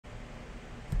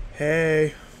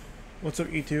Hey, what's up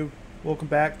YouTube? Welcome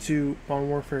back to Modern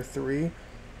Warfare 3.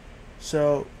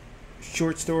 So,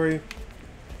 short story.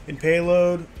 In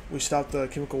Payload, we stopped the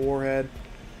chemical warhead,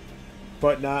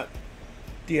 but not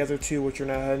the other two, which are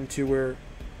now heading to where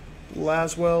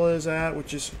Laswell is at,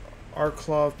 which is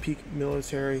Arklov Peak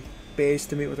Military Base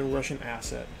to meet with a Russian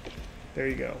asset. There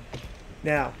you go.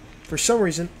 Now, for some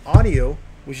reason, audio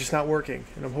was just not working,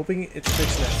 and I'm hoping it's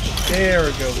fixed now. There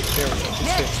we go. There we go.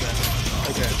 It's fixed now.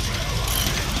 Okay.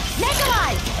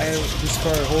 Nikolai! I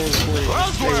discarded a whole recording.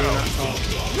 Not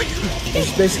talking.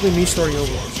 It's basically me starting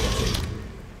over.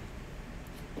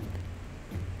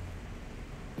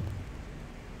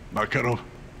 Makarov?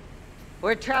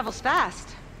 Word travels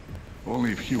fast.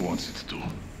 Only if he wants it to.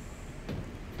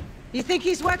 You think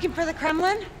he's working for the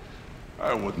Kremlin?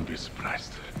 I wouldn't be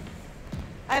surprised.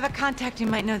 I have a contact who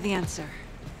might know the answer.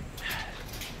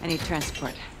 I need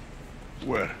transport.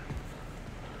 Where?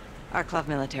 Arklov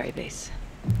military base.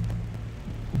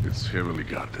 It's heavily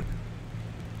guarded.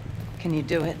 Can you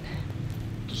do it?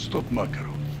 To stop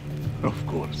Makarov? Of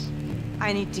course.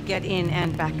 I need to get in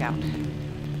and back out.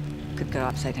 Could go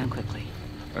upside down quickly.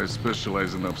 I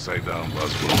specialize in upside-down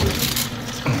Laswell.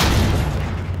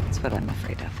 That's what I'm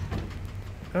afraid of.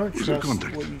 I don't Who's your trust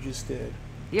contact? what you just did.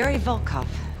 Yuri Volkov.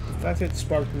 The fact that it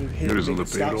sparked me, hit Yuri is it, on the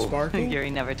stop payroll. sparking, Yuri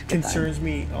never took a dime. concerns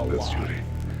me a That's lot. Yuri.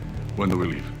 When do we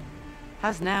leave?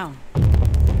 How's now?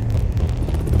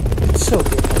 It's so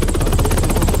good. I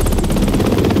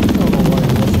don't know why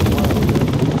it wasn't loud.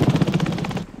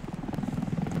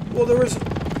 Well, there was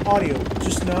audio,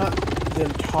 just not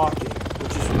them talking,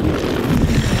 which is weird.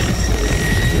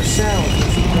 There's sound, which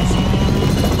is impressive.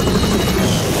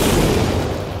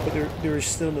 But there is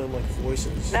still no like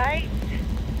voices. Night,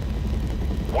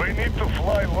 We need to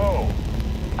fly low.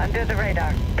 under the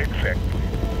radar. Exact.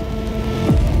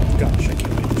 Gosh, I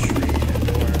can't wait to stream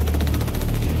anywhere.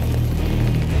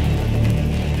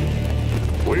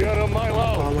 We are a mile Oh,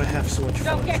 out. I'm gonna have so much fun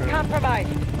Don't get trying to compromised.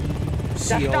 see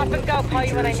Just all stop the and go, call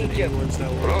you when I features need and you. new ones that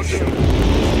were Roger. shown.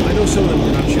 I know some of them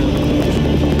were not shown.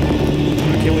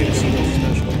 I can't wait to see those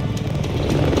especially.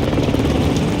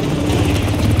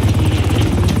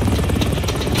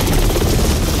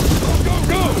 Go,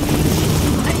 go!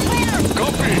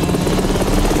 Copy!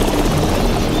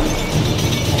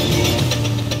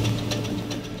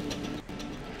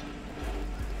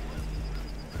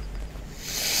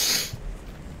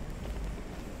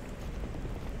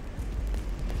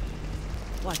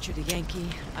 Watcher to Yankee.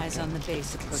 Eyes on the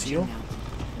base approaching Seal? now.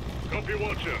 Copy,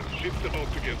 Watcher. Shit's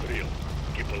about to get real.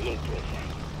 Keep a low profile.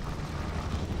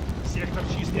 Yeah, I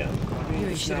mean,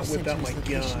 Yuri just should not have whipped sent out you my his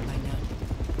location gun. by now.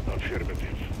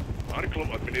 Affirmative.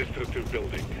 Arklov Administrative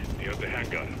Building, near the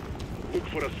hangar. Look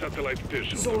for a satellite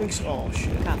dish. Zoinks! Oh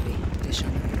shit. Copy. Dish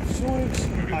on the roof. Zoinks!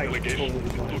 Your I delegation totally will be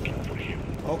fine. looking for him.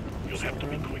 Oh, You'll have to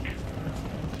be quick.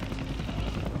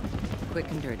 Quick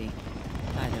and dirty.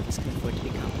 Neither of us can afford to be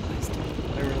compromised.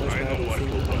 I realized I I have know a what thing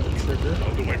will on the work. trigger.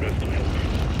 I'll do my best to help you.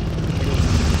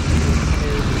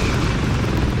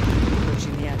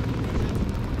 Approaching the admin building.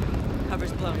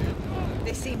 Cover's blown.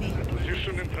 They see me.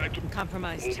 Position and try to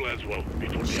Compromised. move Laswell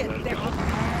before Shit, the they're alarm. on.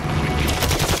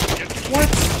 Get What?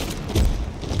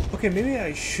 Okay, maybe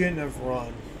I shouldn't have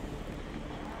run.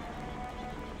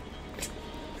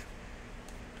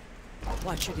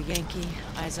 Watcher to Yankee.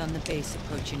 Eyes on the base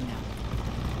approaching now.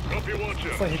 Copy, Watcher.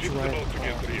 If I hit Shit's you right. about to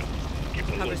get real. Keep a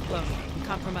low Cover's blown. profile.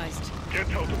 Compromised. Get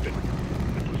out of there.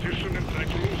 Position and try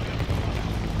to lose them.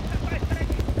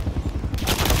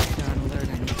 They're on alert.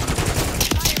 I need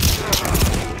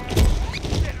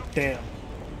Damn.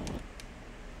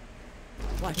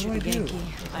 Watcher What to do I do? Yankee.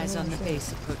 Eyes on the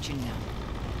base approaching now.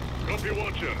 Copy,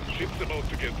 Watcher. Shit's about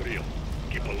to get real.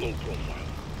 Keep a low profile.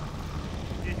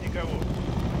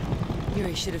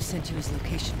 Yuri should have sent you his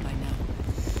location by now.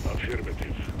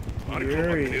 Affirmative. Arklov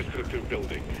Yuri. Administrative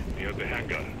Building, near the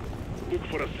hangar. Look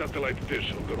for a satellite dish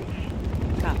on the roof.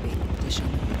 Copy. Dish on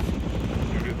the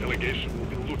roof. Your delegation will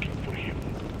be looking for him.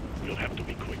 You'll have to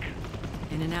be quick.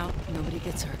 In and out. Nobody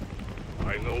gets hurt.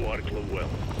 I know Arklov well.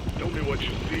 Tell me what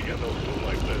you see and I'll do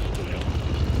my best to help.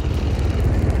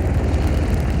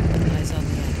 Eyes on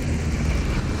the admin.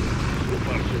 So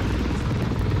far, so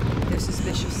They're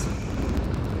suspicious.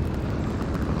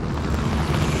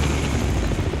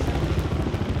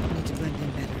 Need to blend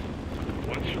in better.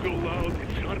 once you go loud,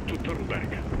 it's hard to turn back.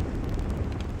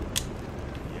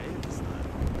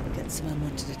 Get some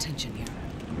unwanted attention here.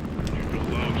 You go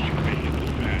loud, should be hit the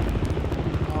fan.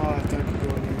 Oh, I thought I could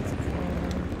go in here with the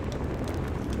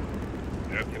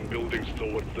car. Admin buildings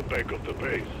towards the back of the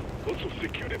base. Lots of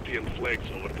security and flags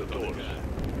over the doors.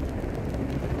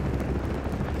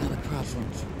 Not a problem.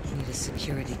 Excellent. Need a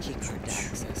security keycard to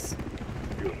access.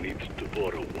 You'll need to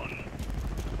borrow one.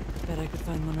 Bet I could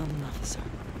find one on an officer.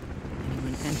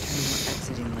 Anyone entering or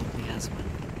exiting likely has one.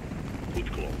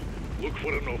 Good call. Look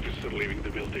for an officer leaving the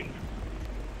building.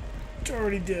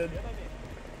 Already did.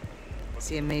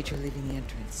 See a major leaving the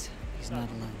entrance. He's not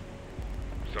alone.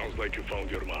 Sounds like you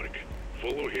found your mark.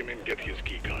 Follow him and get his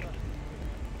keycard.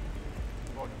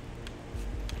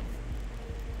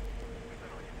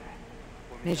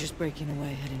 Major's breaking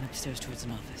away, heading upstairs towards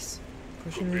an office.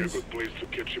 Could Question be a is, good place to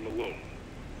catch him alone.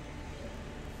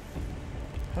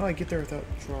 how do I get there without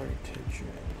drawing attention?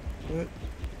 What?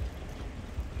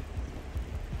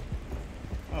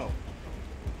 Oh.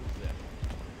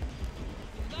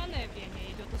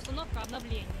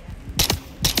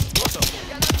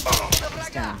 He's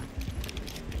down.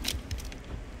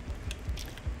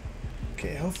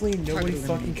 Okay, hopefully nobody Target fucking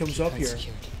eliminated. comes up Keycard here.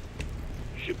 secured.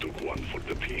 He took one for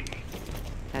the team.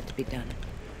 Had to be done.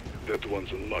 That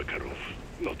one's on Makarov,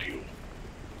 not you.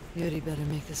 Yuri better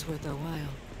make this worth our while.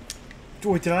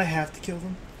 Wait, did I have to kill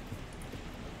them?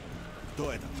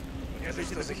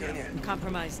 I'm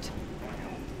compromised.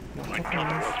 No, My fuck cover,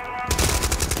 no.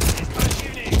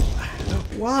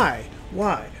 Osborn. Why?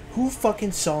 Why? Who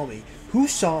fucking saw me? Who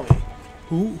saw me?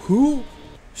 Who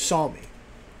saw me?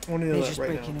 I want to know Major's that right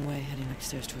breaking now. away, heading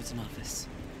upstairs towards an office.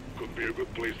 Could be a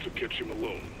good place to catch him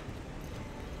alone.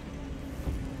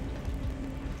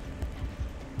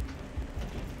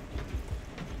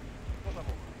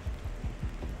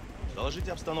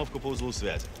 Доложите обстановку по узлу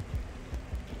связи.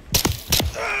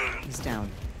 He's down.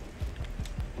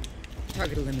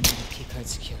 Target eliminated. Keycard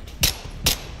secured.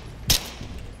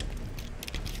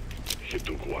 He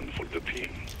took one for the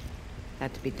team.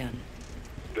 Had to be done.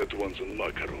 That one's on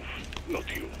Makarov, not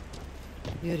you.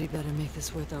 Yuri better make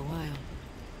this worth our while.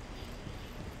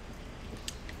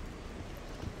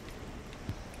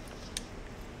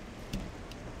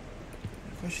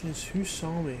 The question is, who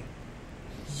saw me?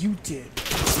 You did.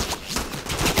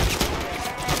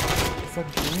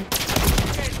 Fucking kidding me?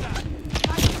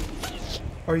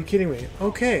 Are you kidding me?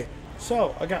 Okay,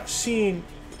 so I got seen.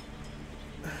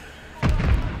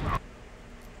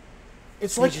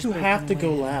 It's like Major's you have to breaking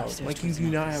go away, loud. upstairs Like you towards do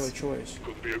an not have a office. choice.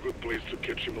 Could be a good place to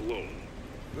catch him alone.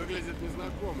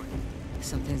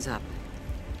 Something's up.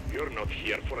 You're not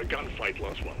here for a gunfight,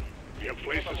 last one. We have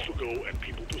places to go and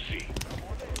people to see.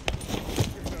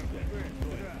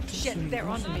 Shit, they're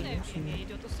on me.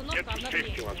 Get to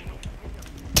safety, last one.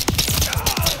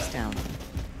 He's down.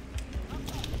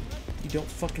 You don't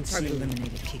fucking see Target me.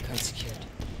 eliminated. Keycard secured.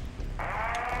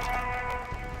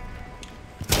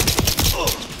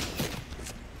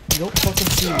 You don't fucking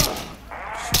see me.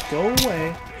 Just go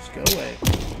away. Just go away.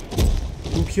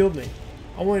 Who killed me?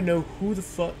 I want to know who the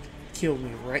fuck killed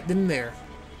me right then and there.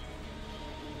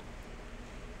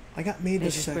 I got made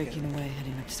this Major's breaking second. away,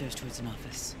 heading upstairs towards an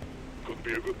office. Could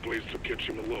be a good place to catch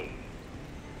him alone.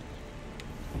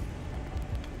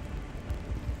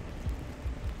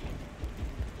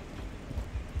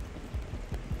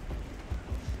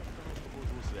 По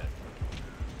узлу связи.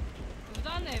 В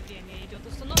данное время идет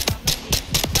установка обновления.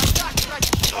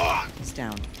 He's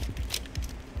down.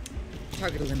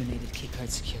 Target eliminated. Keycard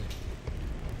secured.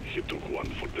 He took one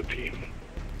for the team.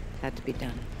 Had to be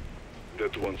done.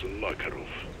 That one's on Makarov,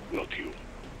 not you.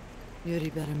 Yuri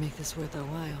better make this worth our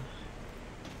while.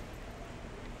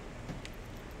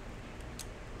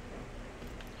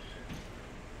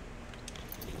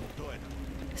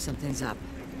 Something's up.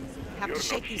 Have You're to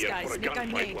shake not these here guys, for a make our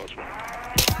gunfight, name. last one.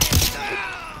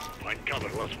 Find cover,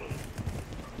 last one.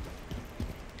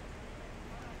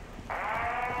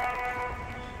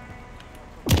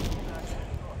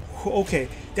 Okay,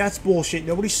 that's bullshit.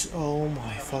 Nobody's. Oh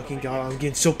my fucking god! I'm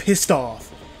getting so pissed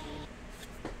off.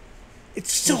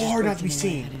 It's so Major's hard not to be breaking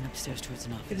away, seen. Heading upstairs towards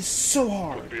an It is office. so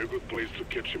hard. Could be a good place to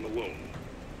catch him alone.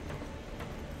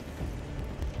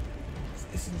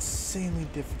 It's insanely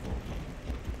difficult.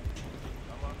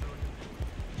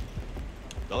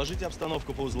 Доложите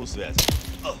обстановку по узлу связи.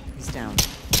 He's down.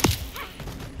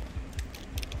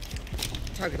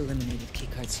 Target eliminated.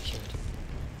 Keycard secured.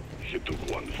 He took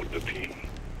one for the team.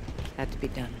 Had to be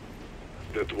done.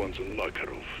 That one's on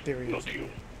Makarov, There he not is. you.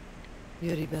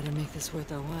 Yuri better make this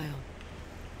worth our while.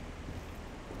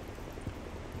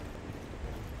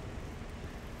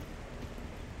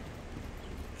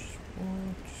 Just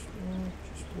walk, just walk,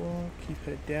 just walk. Keep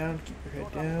head down, keep your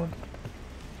head down.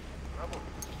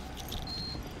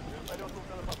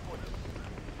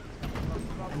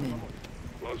 I'm in.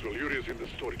 Laswell, Yuri is in the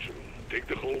storage room. Take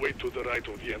the hallway to the right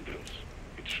of the entrance.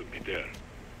 It should be there.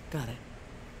 Got it.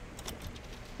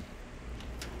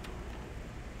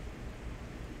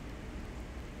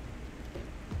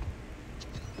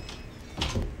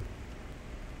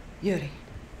 Yuri.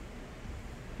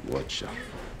 Watcher,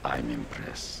 I'm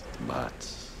impressed, but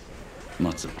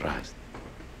not surprised.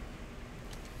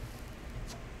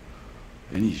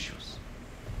 Any issues?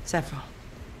 Several.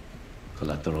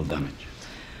 Collateral damage?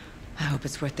 I hope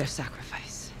it's worth their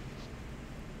sacrifice.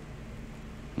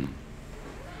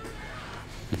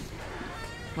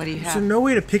 What do you Is have? there no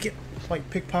way to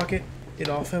pickpocket it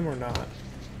off him or not?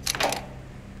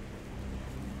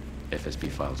 FSB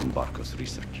files on Barkov's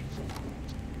research.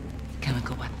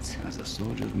 Chemical weapons. As a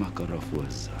soldier, Makarov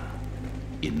was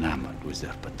enamored with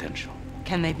their potential.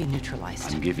 Can they be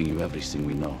neutralized? I'm giving you everything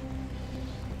we know.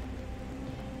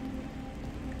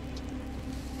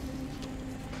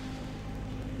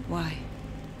 Why?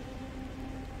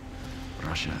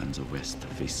 Russia and the West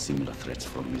face similar threats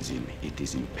from within. It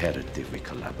is imperative we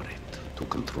collaborate to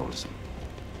control them.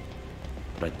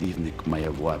 Противник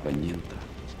моего оппонента,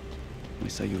 мой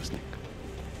союзник.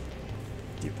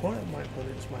 The opponent of my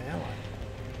opponent is my ally.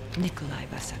 Nikolai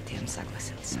Basatian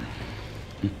согласился.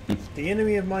 The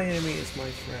enemy of my enemy is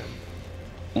my friend.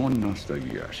 Он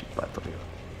настоящий патриот.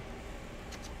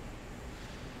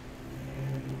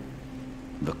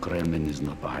 The Kremlin is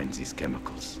not behind these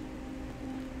chemicals.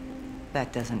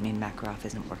 That doesn't mean Makarov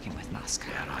isn't working with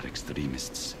Moscow. There are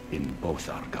extremists in both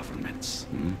our governments.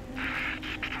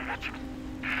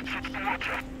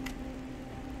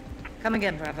 Come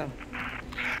again, Bravo.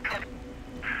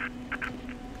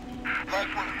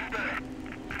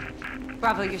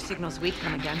 Bravo, your signal's weak.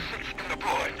 Come again.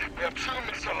 Deployed. We have 2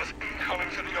 missiles incoming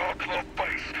to the Arklov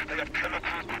base. They have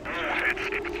chemical warheads.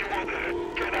 If you are there,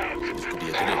 get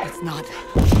out. It's not.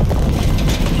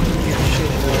 Yeah, shit,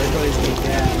 boy, everybody's getting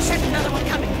gas. There's another one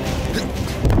coming.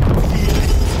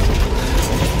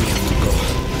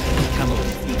 Come on,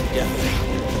 yeah.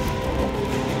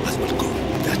 Let's go.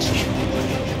 That's it.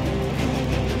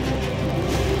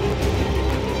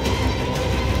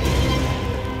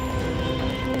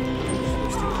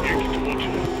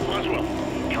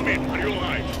 Come in, are you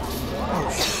alive? Oh,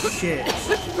 shit.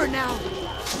 For now.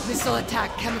 Missile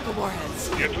attack, chemical warheads.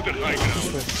 Get to the high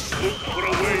ground. Look for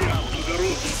a way up to the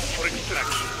roof for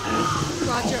extraction.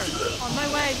 Roger. On my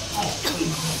way.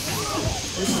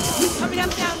 Coming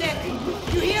up now, Nick.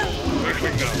 You hear?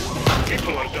 Circling now.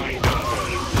 People are dying down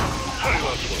there. Hurry,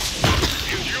 Laszlo.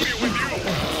 Is Yuri with you?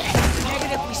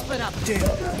 Negative, we split up. Damn.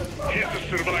 He's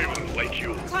a survivor, like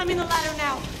you. Climbing the ladder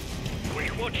now.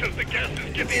 Wait, watch as the gas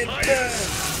is getting higher.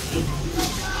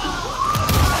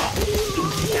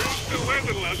 Still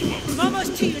landing, Laszlo. I'm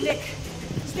almost to you, Nick.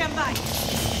 Stand by.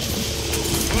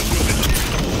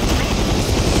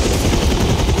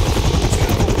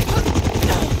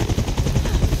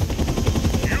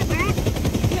 You good?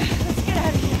 Yeah, let's get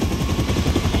out of here.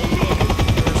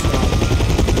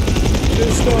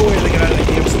 There's no way the guy that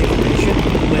gave us the information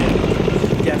lived.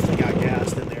 He definitely got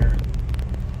gassed in there.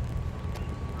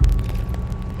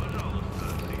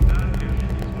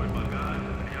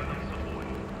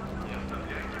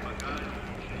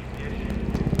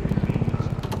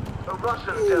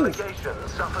 Russian delegation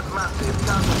suffered massive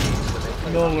casualties when they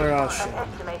Nowhere else. An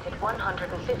estimated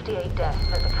 158 deaths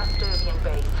at the custodian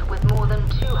base, with more than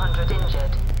 200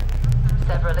 injured.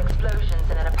 Several explosions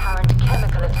and an apparent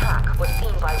chemical attack were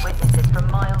seen by witnesses from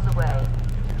miles away.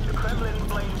 The Kremlin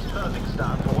blames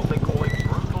Kyrgyzstan for what they call a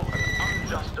brutal and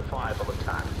unjustifiable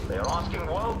attack. They are asking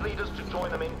world leaders to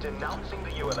join them in denouncing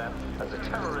the ULF as a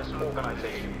terrorist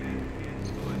organization.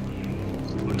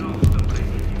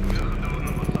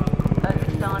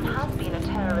 Kyrgyzstan has been a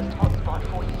terrorist hotspot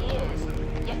for years,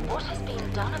 yet what has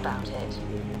been done about it?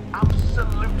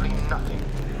 Absolutely nothing.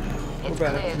 It's What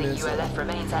about clear the this? ULF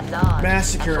remains at large,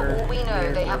 Massacre. and for all we know,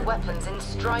 Yeah. they have weapons in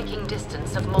striking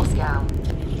distance of Moscow.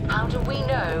 How do we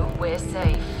know we're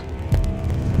safe?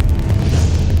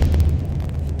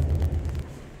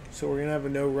 So we're gonna have a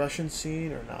no Russian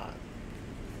scene or not?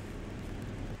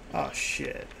 Oh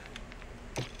shit.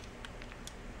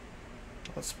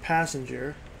 That's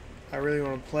Passenger. I really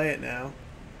want to play it now.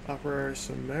 Opera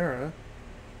Samara.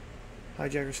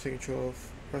 Hijackers take control of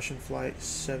Russian flight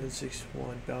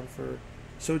 761 bound for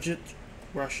Sochit,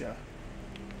 Russia.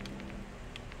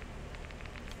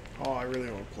 Oh, I really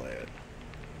want to play it.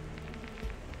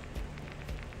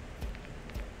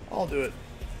 I'll do it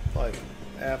like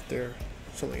after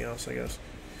something else, I guess.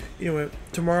 Anyway,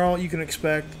 tomorrow you can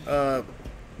expect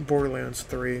Borderlands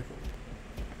 3.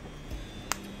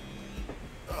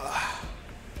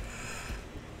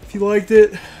 If you liked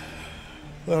it,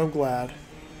 well, I'm glad.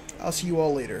 I'll see you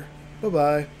all later.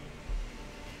 Bye-bye.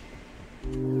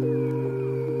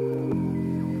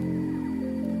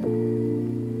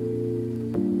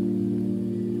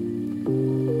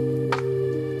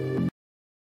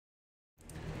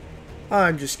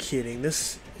 I'm just kidding.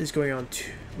 This is going on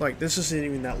like, this isn't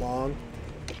even that long.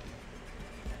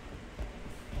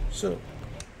 So,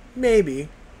 maybe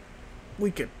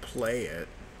we could play it.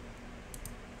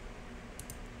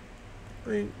 I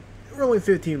mean, we're only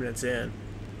 15 minutes in.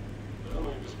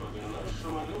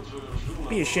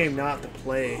 Be a shame not to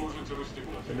play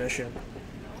the mission.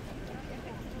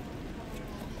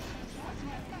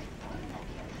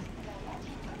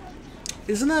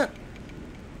 Isn't that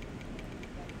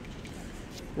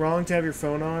wrong to have your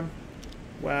phone on?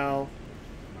 Wow.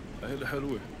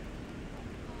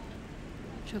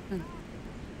 شكرا.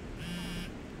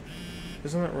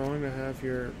 Isn't it wrong to have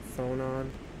your phone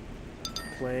on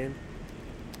playing?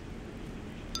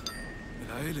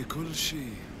 العيلة كل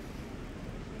شيء.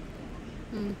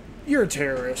 You're a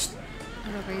terrorist.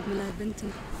 قرب عيد ميلاد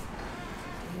بنتي.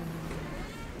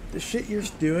 The shit you're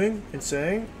doing and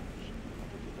saying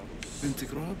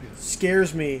بنتك رابية.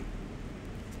 scares me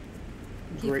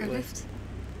كيف greatly. عرفت؟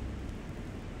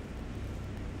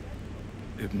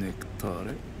 ابنك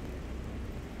طارق.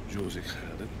 جوزك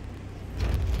خالد.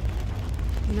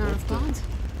 نعرف بعض؟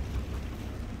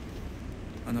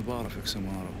 أنا بعرفك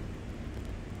سمارة.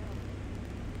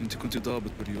 أنت كنت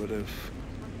ضابط باليو ال اف.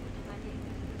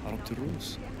 حربت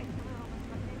الروس.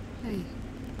 اي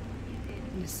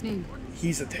من سنين.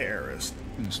 He's a terrorist.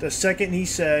 The second he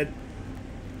said,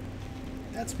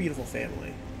 "That's a beautiful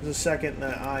family," was the second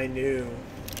that I knew.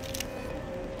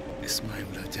 اسمعي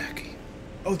ولا تحكي.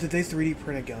 Oh, did they 3D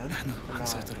print a gun? نحن Or not?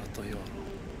 هنسيطر على الطيارة.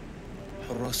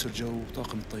 حراس الجو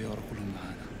وطاقم الطيارة كلهم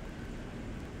معانا.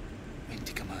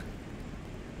 وانت كمان.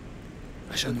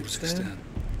 عشان أوزبكستان.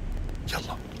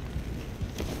 يلا.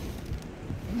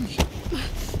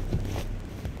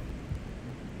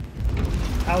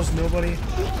 How's nobody?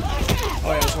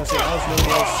 Oh yeah, I was gonna say, how's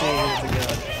nobody else seeing him with the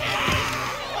gun?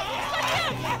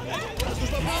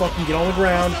 You fucking get on the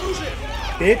ground,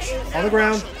 bitch! On the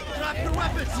ground.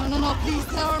 No, no, please,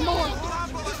 there are more.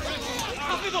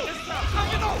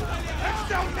 Heads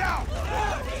down now!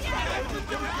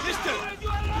 Mister!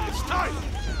 It's time!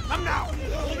 Come now!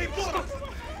 Hold me blood!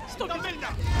 Stop it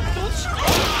now! Don't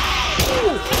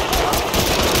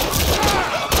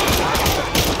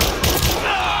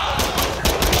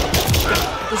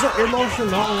Is that air launcher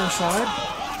not on our side?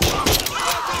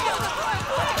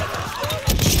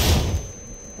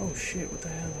 Oh shit, what the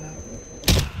hell happened?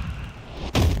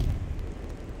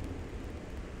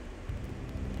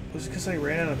 Was it because I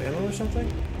ran out of ammo or something?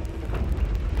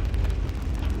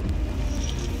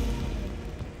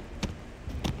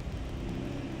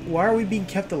 Why are we being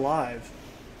kept alive?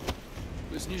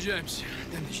 снижаемся.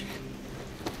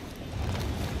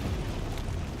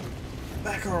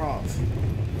 Back her off.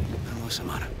 Hello,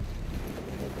 Samara.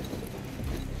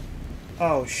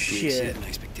 Oh You shit. exceeded my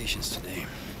expectations today.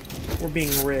 We're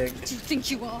being rigged. Do you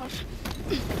think you are?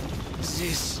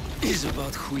 This is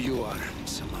about who you are,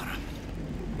 Samara.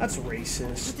 That's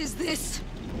racist. What is this?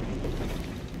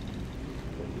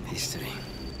 History.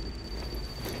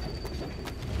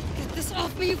 Get this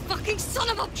off me, you fucking son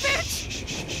of a bitch!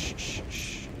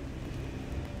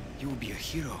 You will be a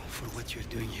hero for what you're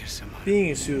doing here, Samara. Being a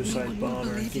No suicide one will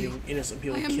bomber and believe you. getting innocent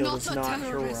people I am killed not is a not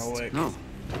terrorist. heroic. No.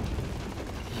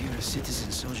 You're a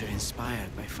citizen soldier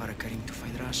inspired by Farah Karim to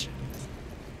fight Russia.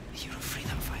 You're a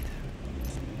freedom fighter.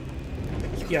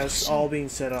 Yeah, it's all being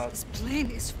set up. This plane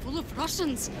is full of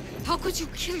Russians. How could you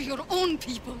kill your own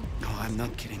people? No, I'm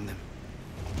not killing them.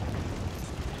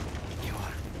 You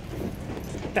are.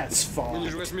 That's fine.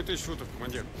 Ниже 8000 футов,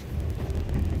 командир.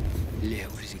 Лео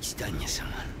Узбекистане,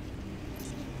 Самара.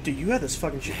 Dude, you had this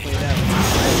fucking shit played out.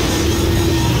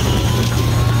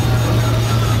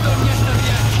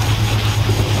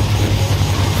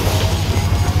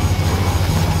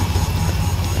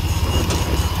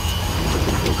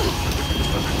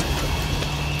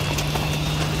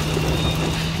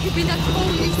 You've been at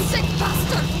home, you sick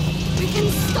bastard! We can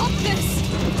stop this!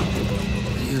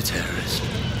 Are you a terrorist?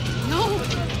 No!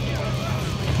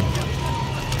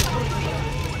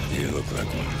 You look like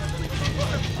one.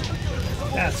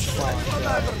 That's fucked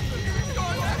up.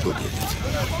 Who did it?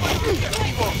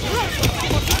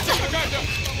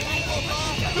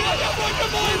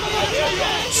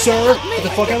 Sir, get the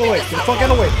fuck out of the way. Get the fuck out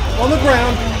of the way. On the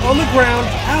ground. On the ground.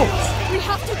 Out. We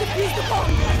have to defuse the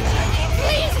bomb!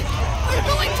 Please! We're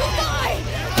going to die!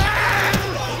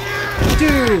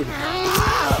 Dude.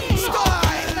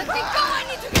 Let me go! I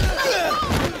need to get to the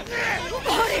bomb!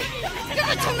 Hurry! Give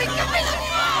it to me! Give me the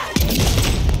bomb!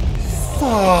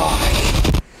 Fuck.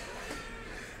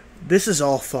 This is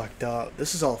all fucked up.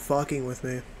 This is all fucking with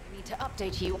me. To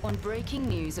update you on breaking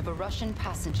news of a Russian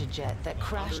passenger jet that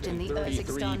crashed in the 33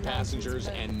 Urzikstan passengers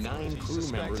mountains. and 9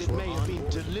 crew members were on board.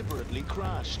 deliberately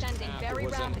crashed. There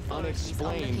was an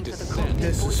unexplained looking for the descent.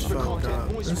 This is The fucked content up.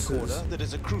 voice This recorder is that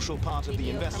is a crucial part of the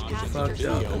investigation. fucked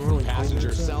up. I'm Video really from passenger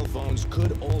cool. cell phones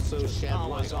could also shed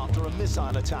Hours light on after a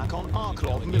missile attack on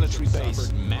Arklov military base.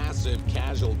 suffered massive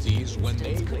casualties when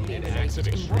they Could be committed related acts of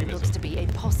in what looks to extremism. be a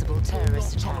possible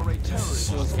terrorist attack. Tolerate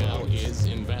terrorism. Moscow is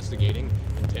investigating.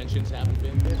 Intentions haven't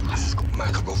been made. This has got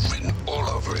Makarov written all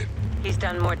over it. He's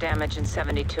done more damage in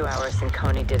 72 hours than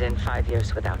Coney did in 5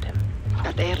 years without him.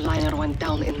 That airliner went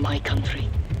down in my country.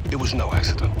 It was no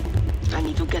accident. I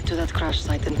need to get to that crash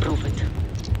site and prove it.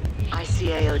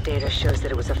 ICAO data shows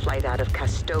that it was a flight out of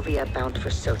Kastovia bound for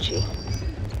Sochi.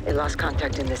 They lost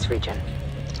contact in this region.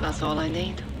 That's all I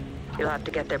need. You'll have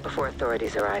to get there before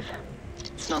authorities arrive.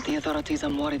 It's not the authorities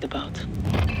I'm worried about.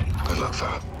 Good luck,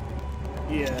 fella.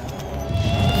 Yeah.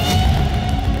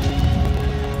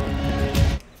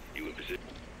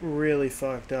 Really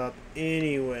fucked up.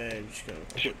 Anyway, just gonna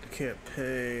quit the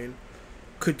campaign.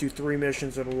 Could do 3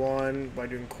 missions in one by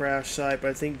doing crash site, but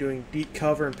I think doing deep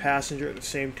cover and passenger at the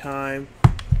same time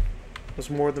was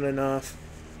more than enough.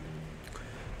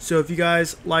 So if you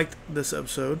guys liked this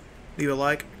episode, leave a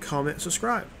like, comment,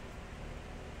 subscribe.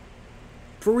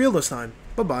 For real this time.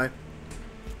 Bye-bye.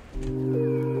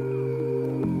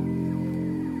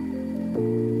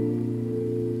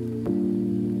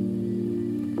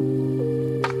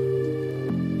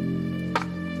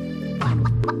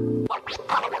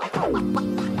 What?